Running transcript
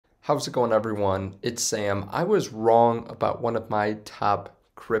How's it going, everyone? It's Sam. I was wrong about one of my top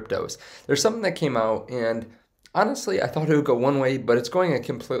cryptos. There's something that came out, and honestly, I thought it would go one way, but it's going a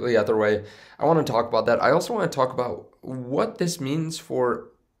completely other way. I want to talk about that. I also want to talk about what this means for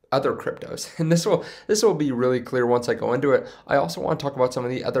other cryptos, and this will be really clear once I go into it. I also want to talk about some of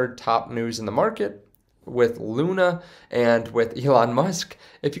the other top news in the market with Luna and with Elon Musk.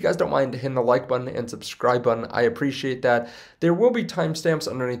 If you guys don't mind hitting the like button and subscribe button, I appreciate that. There will be timestamps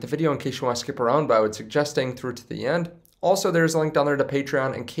underneath the video in case you want to skip around, but I would suggest staying through to the end. Also, there's a link down there to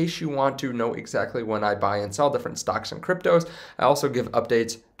Patreon in case you want to know exactly when I buy and sell different stocks and cryptos. I also give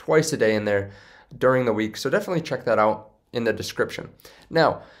updates twice a day in there during the week, so definitely check that out in the description.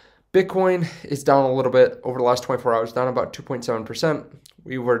 Now, Bitcoin is down a little bit over the last 24 hours, down about 2.7%.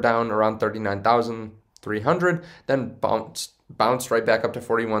 We were down around 39,300, then bounced right back up to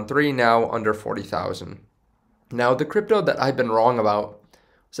 41.3, now under 40,000. Now, the crypto that I've been wrong about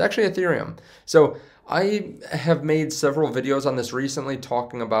was actually Ethereum. So I have made several videos on this recently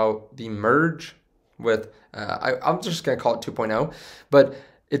talking about the merge with, I'm just going to call it 2.0, but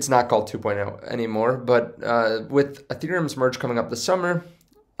it's not called 2.0 anymore. But with Ethereum's merge coming up this summer,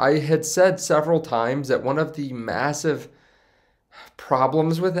 I had said several times that one of the massive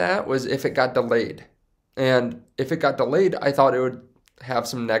problems with that was if it got delayed. And if it got delayed, I thought it would have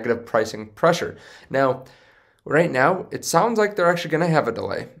some negative pricing pressure. Now, right now, it sounds like they're actually going to have a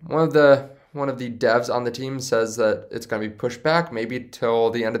delay. One of the devs on the team says that it's going to be pushed back maybe till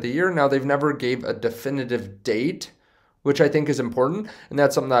the end of the year. Now, they've never gave a definitive date, which I think is important, and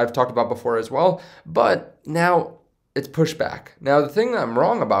that's something that I've talked about before as well. But now it's pushed back. Now, the thing I'm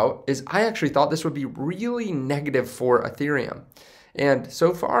wrong about is I actually thought this would be really negative for Ethereum. And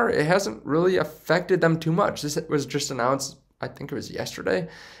so far, it hasn't really affected them too much. This was just announced, I think it was yesterday,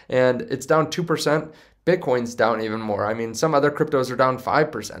 and it's down 2%. Bitcoin's down even more. I mean, some other cryptos are down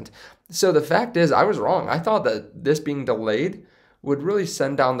 5%. So the fact is, I was wrong. I thought that this being delayed would really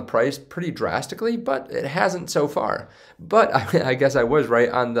send down the price pretty drastically, but it hasn't so far. But I guess I was right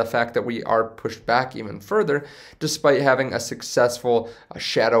on the fact that we are pushed back even further, despite having a successful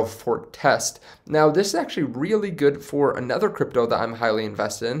shadow fork test. Now, this is actually really good for another crypto that I'm highly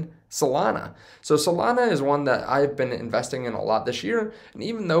invested in, Solana. So Solana is one that I've been investing in a lot this year, and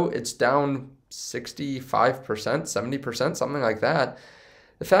even though it's down 65%, 70%, something like that,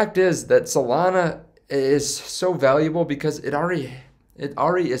 the fact is that Solana is so valuable because it already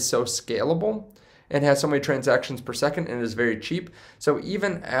is so scalable and has so many transactions per second and is very cheap. So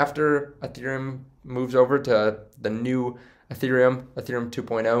even after Ethereum moves over to the new Ethereum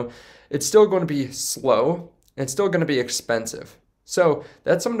 2.0, it's still going to be slow and still going to be expensive. So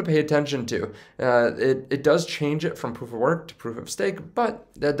that's something to pay attention to. It does change it from proof of work to proof of stake, but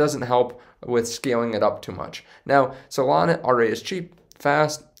that doesn't help with scaling it up too much. Now, Solana already is cheap,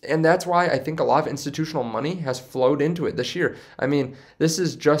 fast, and that's why I think a lot of institutional money has flowed into it this year. I mean, this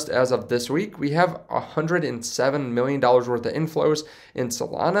is just as of this week. We have $107 million worth of inflows in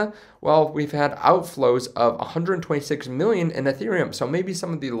Solana, while we've had outflows of $126 million in Ethereum. So maybe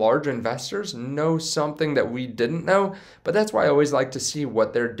some of the large investors know something that we didn't know, but that's why I always like to see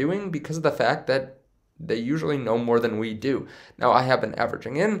what they're doing because of the fact that they usually know more than we do. Now, I have been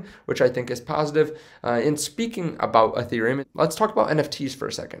averaging in, which I think is positive. In speaking about Ethereum, let's talk about NFTs for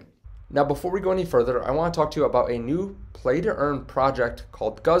a second. Now, before we go any further, I want to talk to you about a new play-to-earn project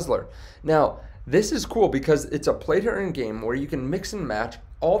called Guzzler. Now, this is cool because it's a play-to-earn game where you can mix and match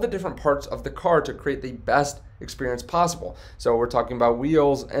all the different parts of the car to create the best experience possible. So we're talking about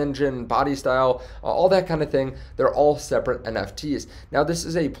wheels, engine, body style, all that kind of thing. They're all separate NFTs. Now, this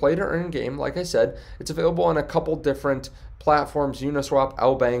is a play-to-earn game. Like I said, it's available on a couple different platforms, Uniswap,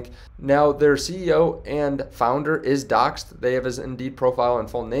 LBank. Now, their CEO and founder is doxxed. They have his Indeed profile and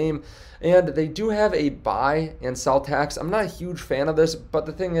full name. And they do have a buy and sell tax. I'm not a huge fan of this, but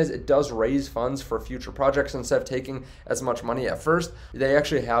the thing is, it does raise funds for future projects instead of taking as much money at first. They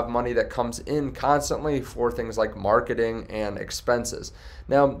actually have money that comes in constantly for things like marketing and expenses.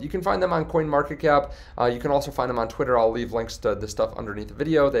 Now, you can find them on CoinMarketCap. You can also find them on Twitter. I'll leave links to the stuff underneath the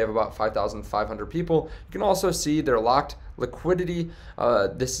video. They have about 5,500 people. You can also see their locked liquidity.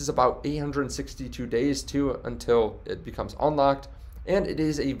 This is about 862 days too until it becomes unlocked. And it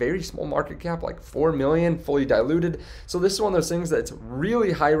is a very small market cap, like 4 million, fully diluted. So this is one of those things that's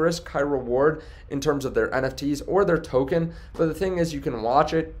really high risk, high reward in terms of their NFTs or their token. But the thing is, you can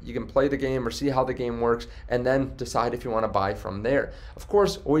watch it, you can play the game or see how the game works, and then decide if you want to buy from there. Of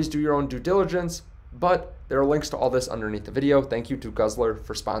course, always do your own due diligence. But there are links to all this underneath the video. Thank you to Guzzler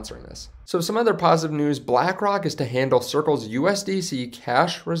for sponsoring this. So some other positive news, Blackrock is to handle Circle's USDC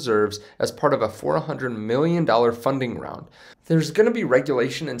cash reserves as part of a $400 million funding round. There's going to be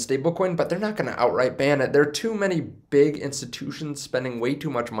regulation in stablecoin, but they're not going to outright ban it. There are too many big institutions spending way too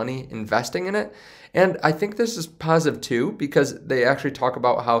much money investing in it. And I think this is positive too, because they actually talk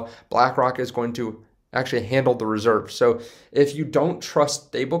about how BlackRock is going to actually handle the reserve. So if you don't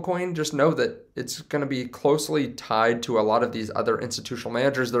trust stablecoin, just know that it's going to be closely tied to a lot of these other institutional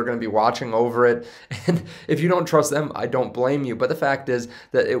managers. They're going to be watching over it. And if you don't trust them, I don't blame you. But the fact is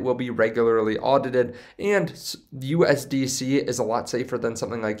that it will be regularly audited, and USDC is a lot safer than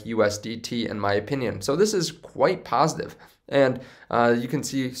something like USDT in my opinion. So this is quite positive. And you can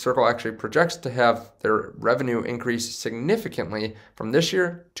see Circle actually projects to have their revenue increase significantly from this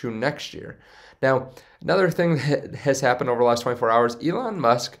year to next year. Now, another thing that has happened over the last 24 hours, Elon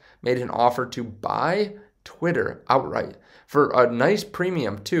Musk made an offer to buy Twitter outright for a nice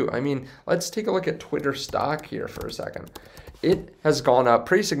premium too. I mean, let's take a look at Twitter stock here for a second. It has gone up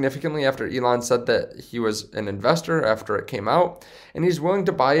pretty significantly after Elon said that he was an investor after it came out, and he's willing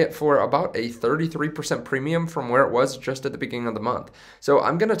to buy it for about a 33% premium from where it was just at the beginning of the month. So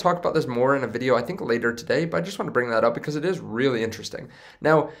I'm going to talk about this more in a video, I think later today, but I just want to bring that up because it is really interesting.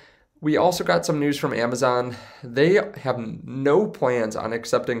 Now, we also got some news from Amazon. They have no plans on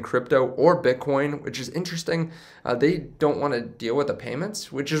accepting crypto or Bitcoin, which is interesting. They don't want to deal with the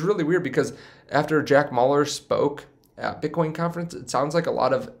payments, which is really weird because after Jack Mallers spoke at Bitcoin conference, it sounds like a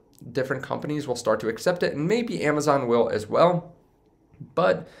lot of different companies will start to accept it, and maybe Amazon will as well.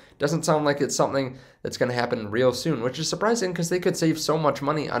 But doesn't sound like it's something that's going to happen real soon, which is surprising because they could save so much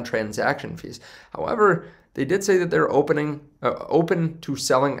money on transaction fees. However, they did say that they're open to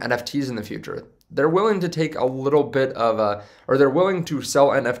selling NFTs in the future. They're willing to take a little bit of or they're willing to sell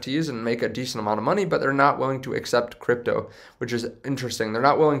NFTs and make a decent amount of money, but they're not willing to accept crypto, which is interesting. They're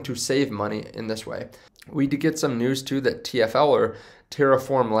not willing to save money in this way. We did get some news too that TFL, or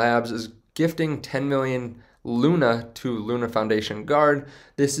Terraform Labs, is gifting 10 million Luna to Luna Foundation Guard.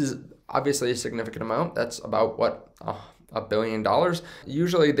 This is obviously a significant amount. That's about what, $1 billion.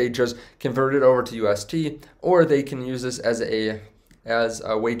 Usually they just convert it over to UST, or they can use this as a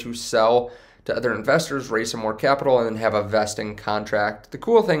way to sell to other investors, raise some more capital, and then have a vesting contract. The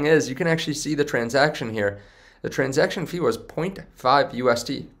cool thing is you can actually see the transaction here. The transaction fee was 0.5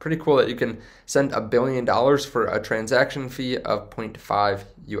 UST. Pretty cool that you can send $1 billion for a transaction fee of 0.5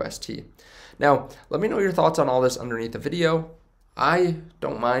 UST. Now, let me know your thoughts on all this underneath the video. I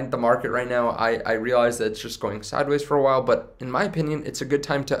don't mind the market right now. I realize that it's just going sideways for a while, but in my opinion, it's a good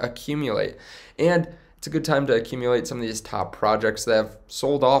time to accumulate. And it's a good time to accumulate some of these top projects that have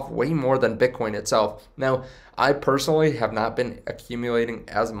sold off way more than Bitcoin itself. Now, I personally have not been accumulating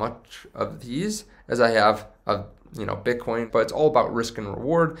as much of these as I have of Bitcoin, but it's all about risk and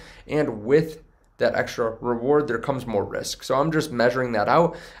reward. And with that extra reward, there comes more risk. So I'm just measuring that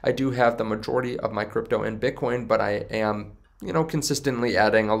out. I do have the majority of my crypto in Bitcoin, but I am consistently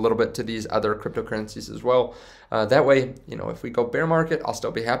adding a little bit to these other cryptocurrencies as well. That way, if we go bear market, I'll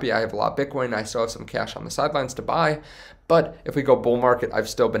still be happy. I have a lot of Bitcoin. I still have some cash on the sidelines to buy. But if we go bull market, I've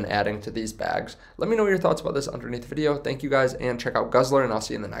still been adding to these bags. Let me know your thoughts about this underneath the video. Thank you guys, and check out Guzzler, and I'll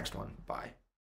see you in the next one. Bye.